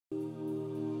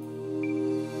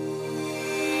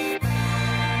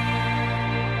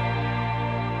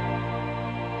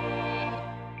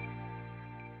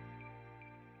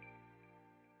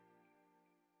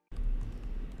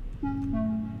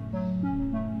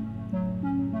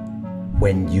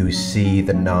when you see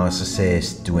the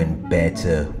narcissist doing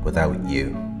better without you.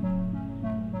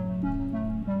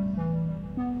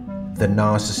 The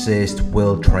narcissist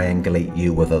will triangulate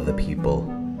you with other people.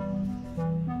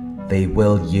 They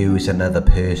will use another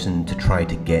person to try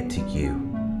to get to you,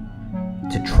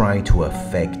 to try to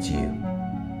affect you.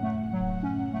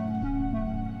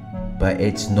 But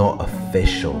it's not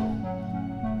official.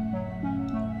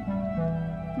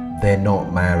 They're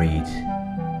not married.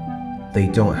 They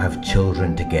don't have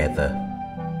children together.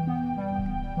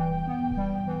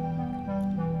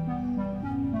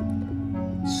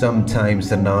 Sometimes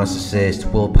the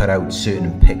narcissist will put out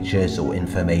certain pictures or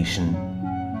information,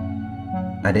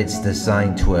 and it's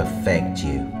designed to affect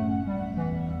you.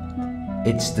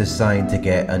 It's designed to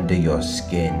get under your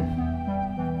skin.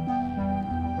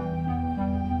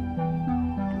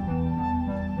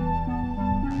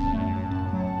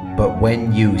 But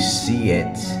when you see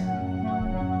it,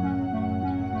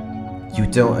 you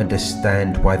don't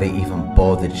understand why they even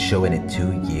bothered showing it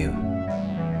to you.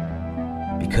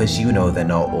 Because you know they're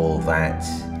not all that.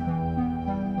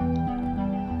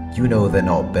 You know they're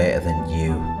not better than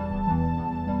you.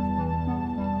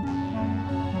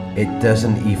 It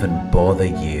doesn't even bother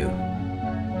you.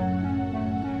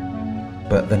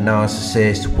 But the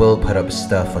narcissist will put up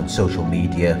stuff on social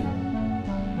media.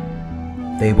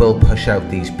 They will push out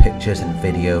these pictures and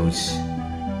videos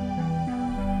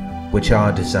which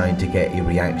are designed to get a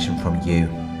reaction from you.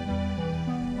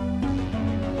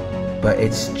 But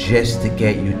it's just to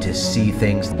get you to see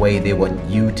things the way they want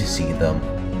you to see them.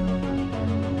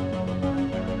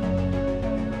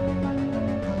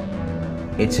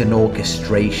 It's an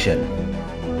orchestration.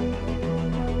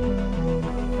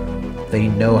 They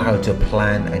know how to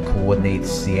plan and coordinate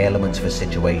the elements of a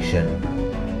situation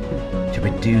to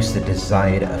produce the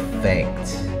desired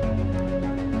effect.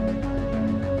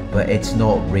 But it's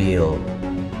not real.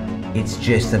 It's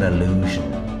just an illusion.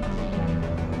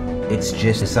 It's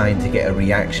just designed to get a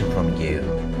reaction from you.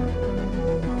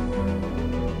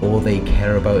 All they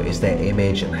care about is their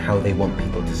image and how they want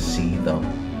people to see them,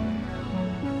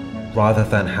 rather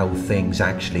than how things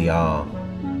actually are.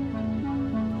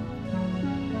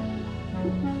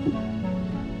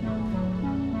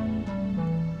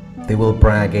 They will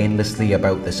brag endlessly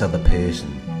about this other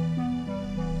person.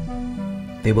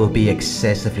 They will be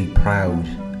excessively proud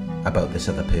about this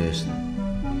other person.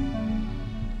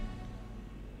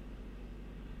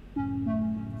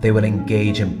 They will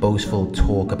engage in boastful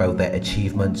talk about their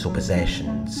achievements or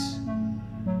possessions.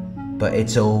 But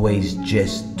it's always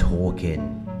just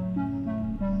talking.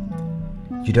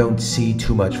 You don't see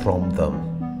too much from them.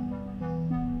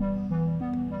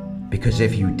 Because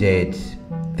if you did,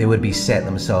 they would be set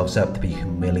themselves up to be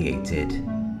humiliated.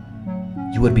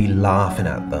 You would be laughing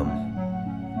at them.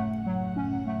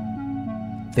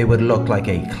 They would look like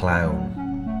a clown.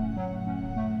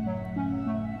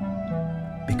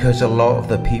 Because a lot of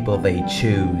the people they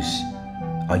choose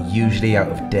are usually out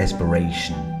of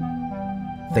desperation.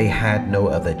 They had no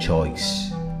other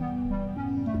choice.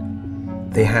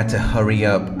 They had to hurry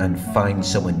up and find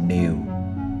someone new.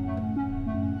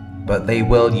 But they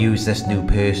will use this new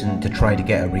person to try to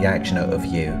get a reaction out of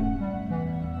you.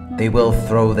 They will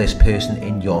throw this person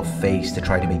in your face to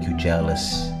try to make you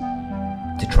jealous,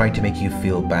 to try to make you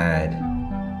feel bad.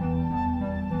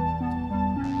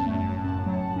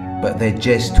 But they're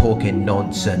just talking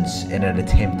nonsense in an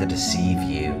attempt to deceive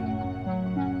you.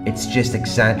 It's just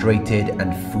exaggerated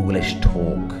and foolish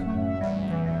talk.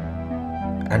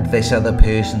 And this other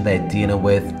person they're dealing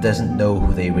with doesn't know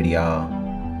who they really are.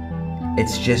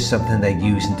 It's just something they're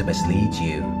using to mislead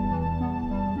you.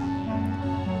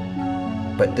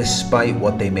 But despite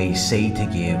what they may say to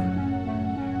you,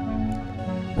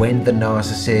 when the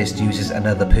narcissist uses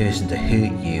another person to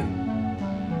hurt you,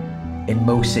 in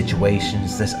most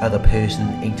situations this other person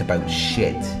ain't about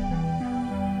shit.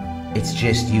 It's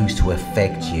just used to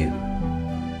affect you.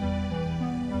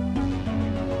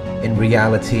 In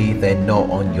reality, they're not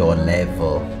on your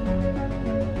level,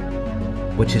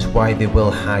 which is why they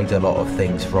will hide a lot of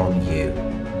things from you.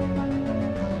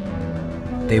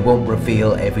 They won't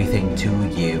reveal everything to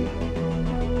you,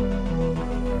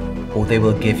 or they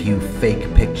will give you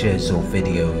fake pictures or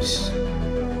videos.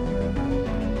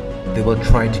 They will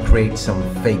try to create some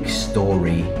fake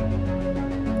story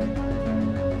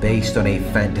based on a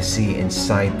fantasy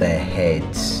inside their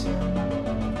heads.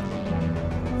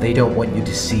 They don't want you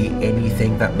to see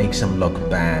anything that makes them look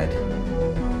bad.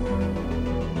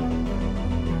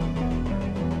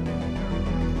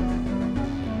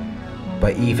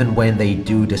 But even when they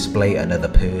do display another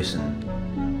person,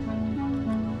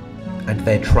 and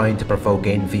they're trying to provoke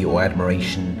envy or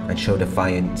admiration and show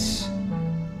defiance,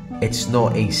 It's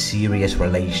not a serious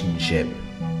relationship.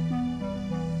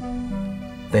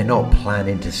 They're not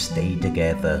planning to stay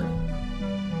together.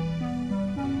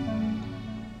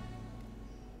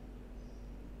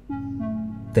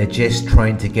 They're just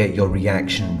trying to get your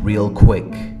reaction real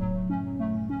quick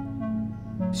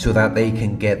so that they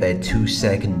can get their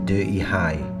 2-second dirty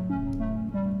high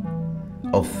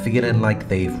of feeling like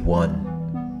they've won,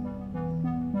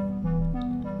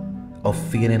 of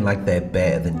feeling like they're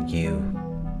better than you.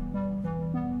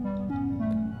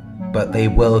 But they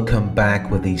will come back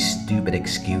with these stupid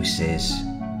excuses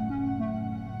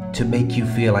to make you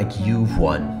feel like you've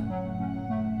won,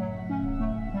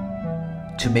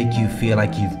 to make you feel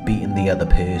like you've beaten the other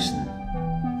person.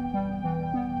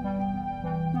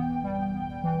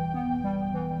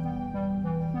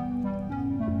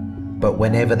 But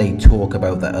whenever they talk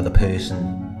about that other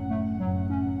person,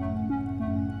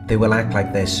 they will act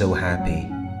like they're so happy,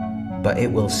 but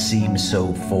it will seem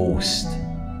so forced.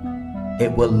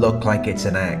 It will look like it's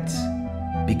an act,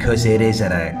 because it is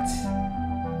an act.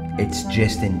 It's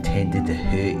just intended to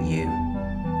hurt you.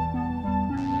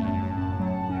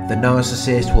 The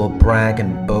narcissist will brag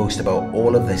and boast about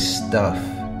all of this stuff,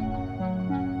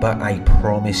 but I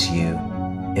promise you,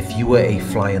 if you were a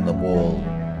fly on the wall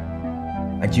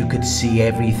and you could see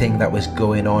everything that was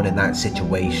going on in that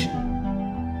situation,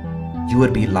 you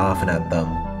would be laughing at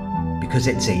them because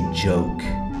it's a joke.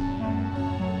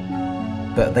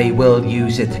 But they will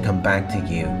use it to come back to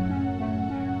you,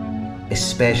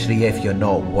 especially if you're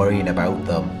not worrying about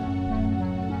them.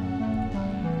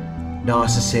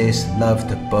 Narcissists love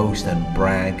to boast and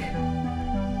brag,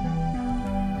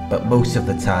 but most of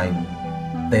the time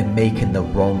they're making the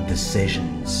wrong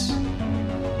decisions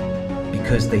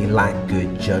because they lack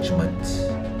good judgment.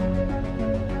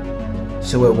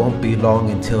 So it won't be long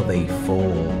until they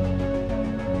fall.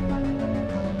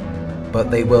 But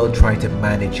they will try to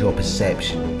manage your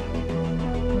perception.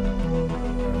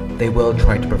 They will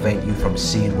try to prevent you from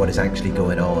seeing what is actually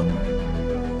going on,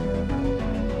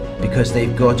 because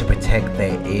they've got to protect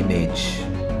their image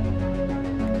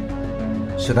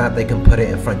so that they can put it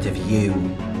in front of you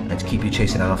and keep you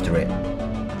chasing after it.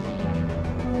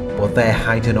 But they're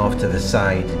hiding off to the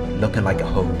side looking like a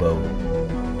hobo.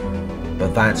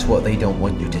 But that's what they don't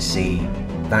want you to see.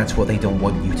 That's what they don't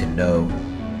want you to know.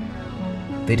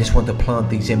 They just want to plant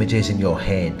these images in your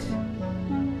head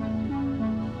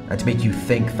and to make you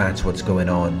think that's what's going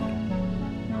on.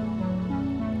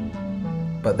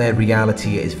 But their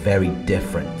reality is very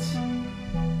different.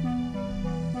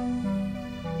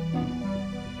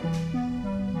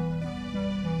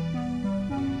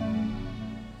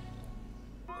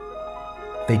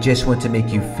 They just want to make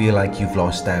you feel like you've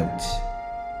lost out.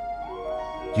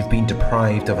 You've been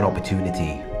deprived of an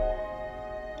opportunity.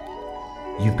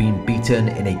 You've been beaten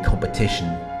in a competition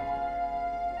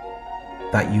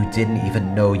that you didn't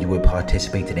even know you were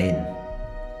participating in.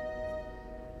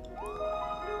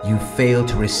 You failed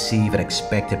to receive an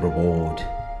expected reward.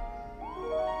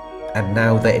 And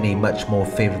now they're in a much more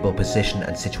favourable position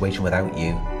and situation without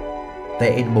you.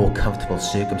 They're in more comfortable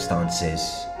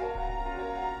circumstances.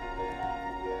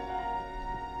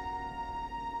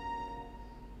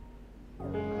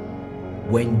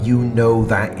 When you know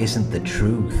that isn't the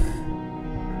truth.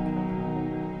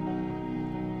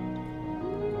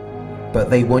 But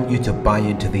they want you to buy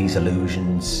into these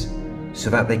illusions so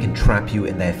that they can trap you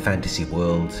in their fantasy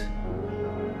world,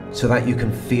 so that you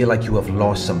can feel like you have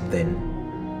lost something,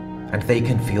 and they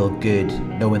can feel good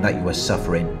knowing that you are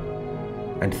suffering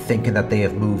and thinking that they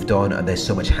have moved on and they're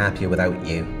so much happier without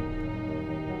you.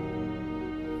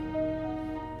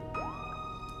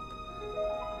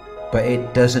 But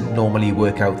it doesn't normally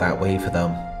work out that way for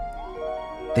them.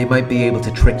 They might be able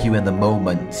to trick you in the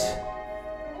moment,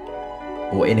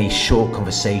 or in a short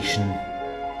conversation,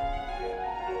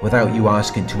 without you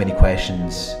asking too many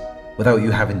questions, without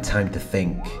you having time to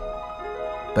think.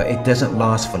 But it doesn't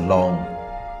last for long.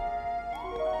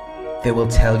 They will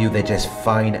tell you they're just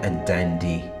fine and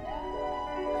dandy.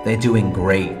 They're doing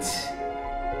great.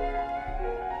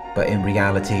 But in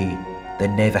reality, they're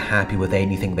never happy with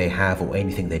anything they have or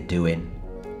anything they're doing.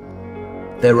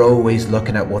 They're always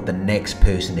looking at what the next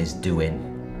person is doing.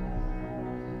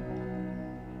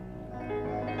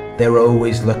 They're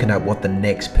always looking at what the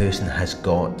next person has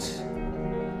got.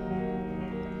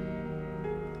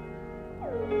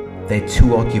 They're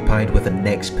too occupied with the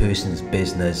next person's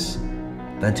business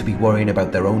than to be worrying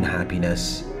about their own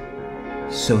happiness.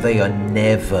 So they are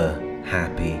never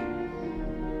happy.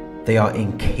 They are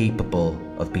incapable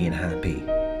of being happy.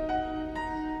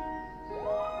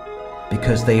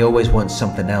 Because they always want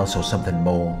something else or something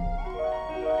more.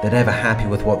 They're never happy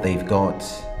with what they've got.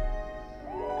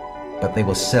 but they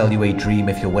will sell you a dream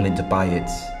if you're willing to buy it.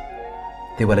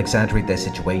 They will exaggerate their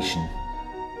situation.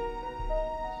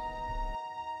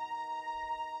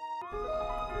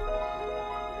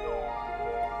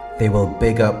 They will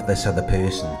big up this other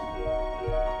person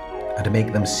and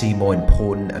make them seem more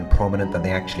important and prominent than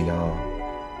they actually are.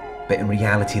 But in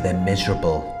reality, they're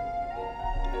miserable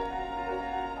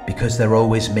because they're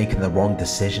always making the wrong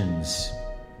decisions.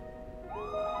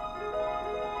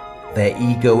 Their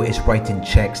ego is writing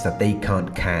checks that they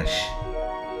can't cash.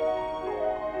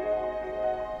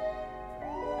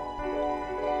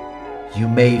 You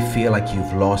may feel like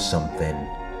you've lost something,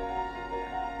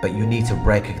 but you need to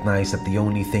recognize that the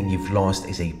only thing you've lost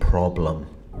is a problem.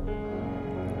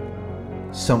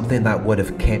 Something that would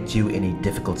have kept you in a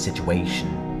difficult situation.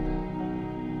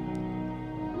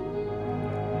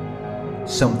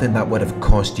 Something that would have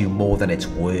cost you more than it's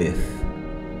worth.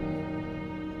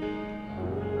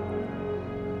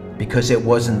 Because it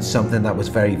wasn't something that was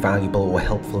very valuable or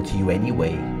helpful to you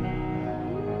anyway.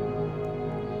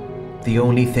 The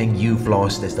only thing you've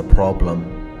lost is the problem.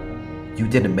 You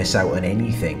didn't miss out on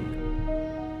anything.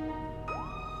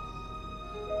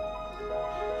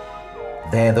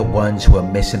 They're the ones who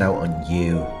are missing out on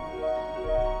you.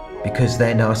 Because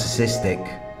they're narcissistic.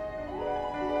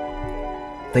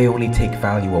 They only take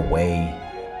value away.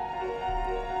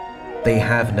 They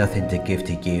have nothing to give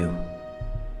to you.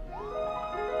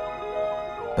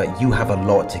 But you have a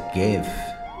lot to give.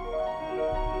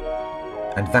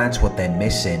 And that's what they're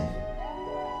missing.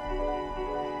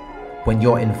 When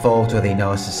you're involved with a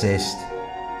narcissist,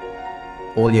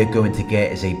 all you're going to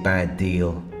get is a bad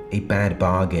deal, a bad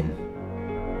bargain.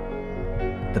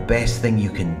 The best thing you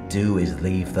can do is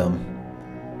leave them.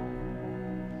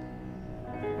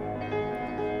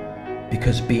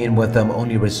 Because being with them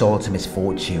only results in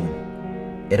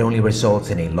misfortune. It only results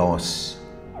in a loss.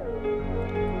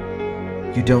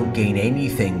 You don't gain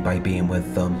anything by being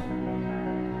with them.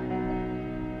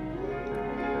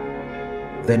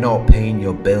 They're not paying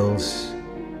your bills.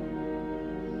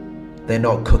 They're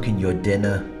not cooking your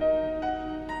dinner.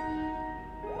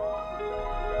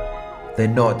 They're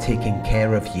not taking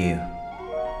care of you.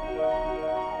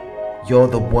 You're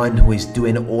the one who is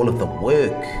doing all of the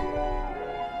work.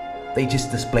 They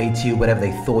just displayed to you whatever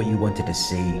they thought you wanted to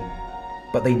see,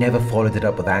 but they never followed it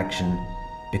up with action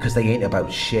because they ain't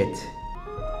about shit.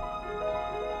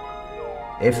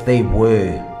 If they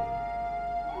were,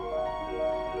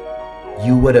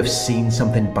 you would have seen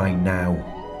something by now.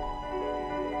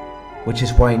 Which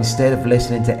is why instead of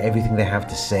listening to everything they have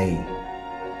to say,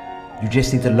 you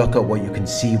just need to look at what you can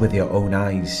see with your own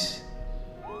eyes.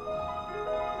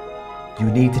 You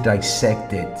need to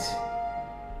dissect it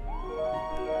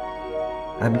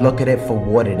and look at it for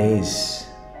what it is.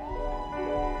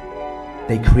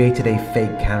 They created a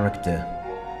fake character.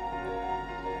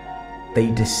 They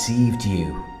deceived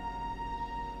you.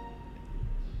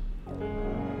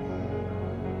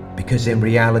 Because in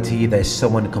reality, there's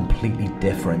someone completely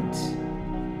different.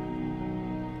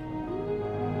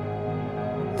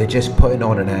 They're just putting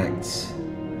on an act.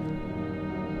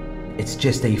 It's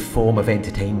just a form of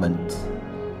entertainment.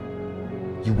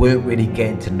 You weren't really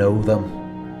getting to know them.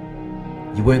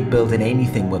 You weren't building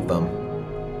anything with them.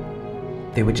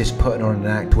 They were just putting on an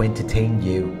act to entertain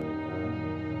you,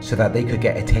 so that they could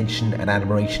get attention and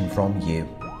admiration from you.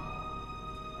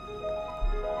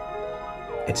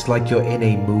 It's like you're in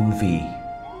a movie,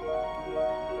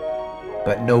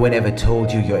 but no one ever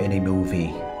told you you're in a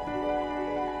movie.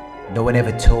 No one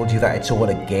ever told you that it's all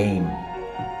a game.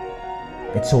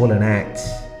 It's all an act.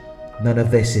 None of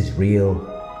this is real.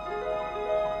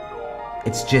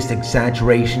 It's just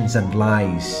exaggerations and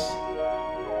lies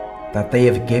that they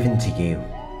have given to you.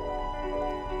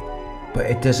 But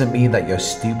it doesn't mean that you're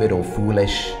stupid or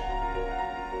foolish,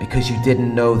 because you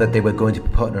didn't know that they were going to be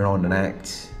putting on an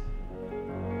act.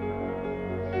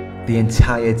 The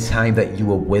entire time that you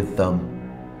were with them,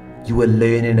 you were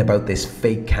learning about this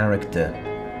fake character,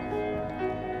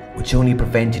 which only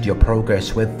prevented your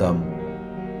progress with them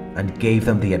and gave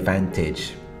them the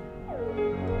advantage.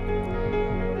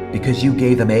 Because you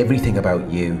gave them everything about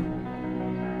you.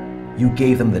 You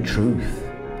gave them the truth,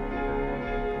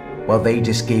 while they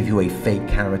just gave you a fake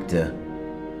character,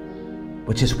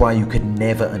 which is why you could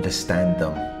never understand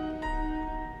them.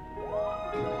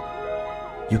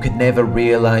 You could never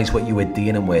realize what you were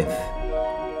dealing with,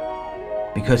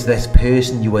 because this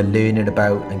person you were learning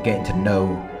about and getting to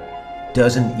know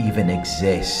doesn't even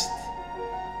exist.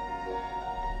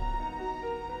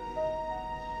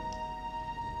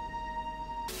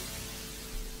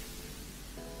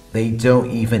 They don't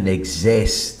even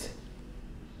exist.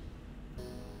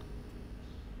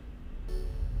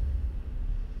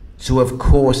 So of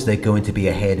course they're going to be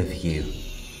ahead of you.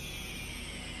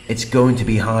 It's going to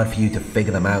be hard for you to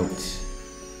figure them out,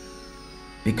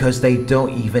 because they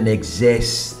don't even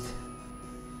exist.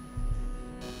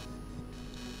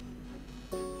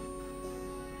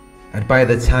 And by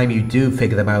the time you do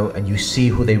figure them out and you see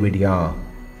who they really are,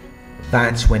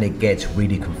 that's when it gets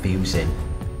really confusing.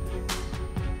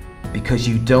 Because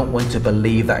you don't want to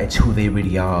believe that it's who they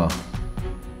really are.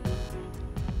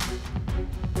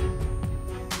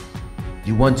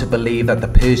 You want to believe that the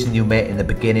person you met in the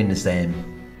beginning is them.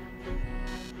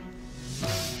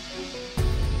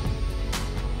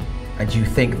 And you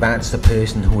think that's the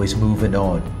person who is moving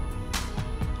on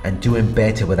and doing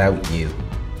better without you.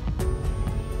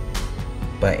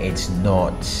 But it's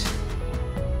not.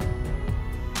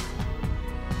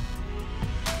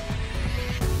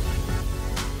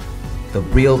 The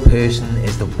real person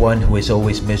is the one who is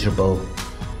always miserable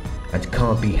and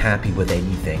can't be happy with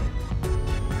anything.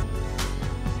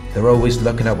 They're always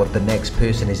looking at what the next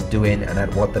person is doing and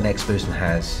at what the next person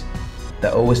has.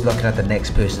 They're always looking at the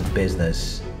next person's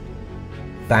business.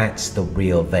 That's the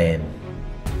real them.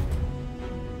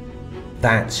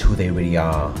 That's who they really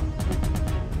are.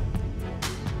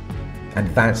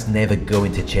 And that's never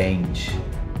going to change.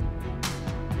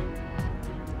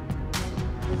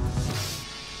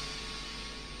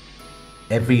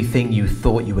 Everything you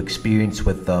thought you experienced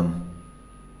with them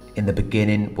in the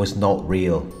beginning was not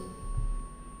real.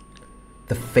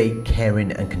 The fake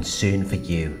caring and concern for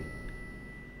you,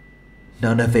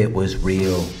 none of it was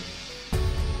real.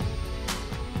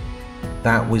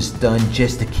 That was done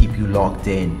just to keep you locked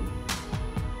in.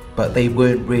 But they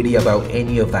weren't really about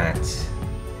any of that.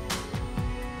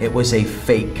 It was a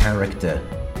fake character.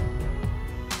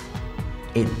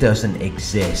 It doesn't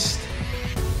exist.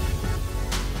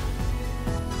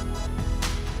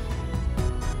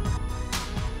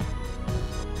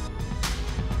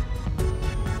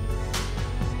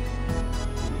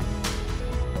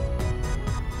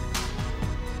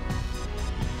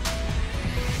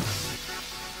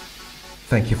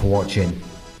 Thank you for watching.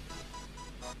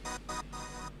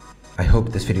 I hope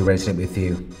this video resonated with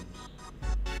you.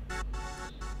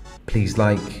 Please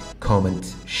like,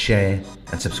 comment, share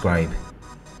and subscribe.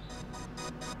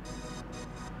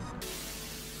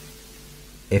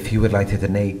 If you would like to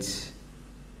donate,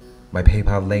 my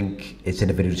PayPal link is in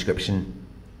the video description.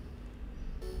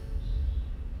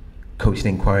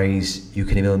 Coaching inquiries, you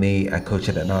can email me at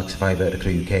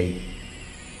coaching@narcsurvivor.co.uk.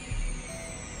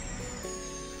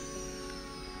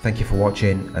 Thank you for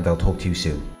watching, and I'll talk to you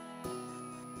soon.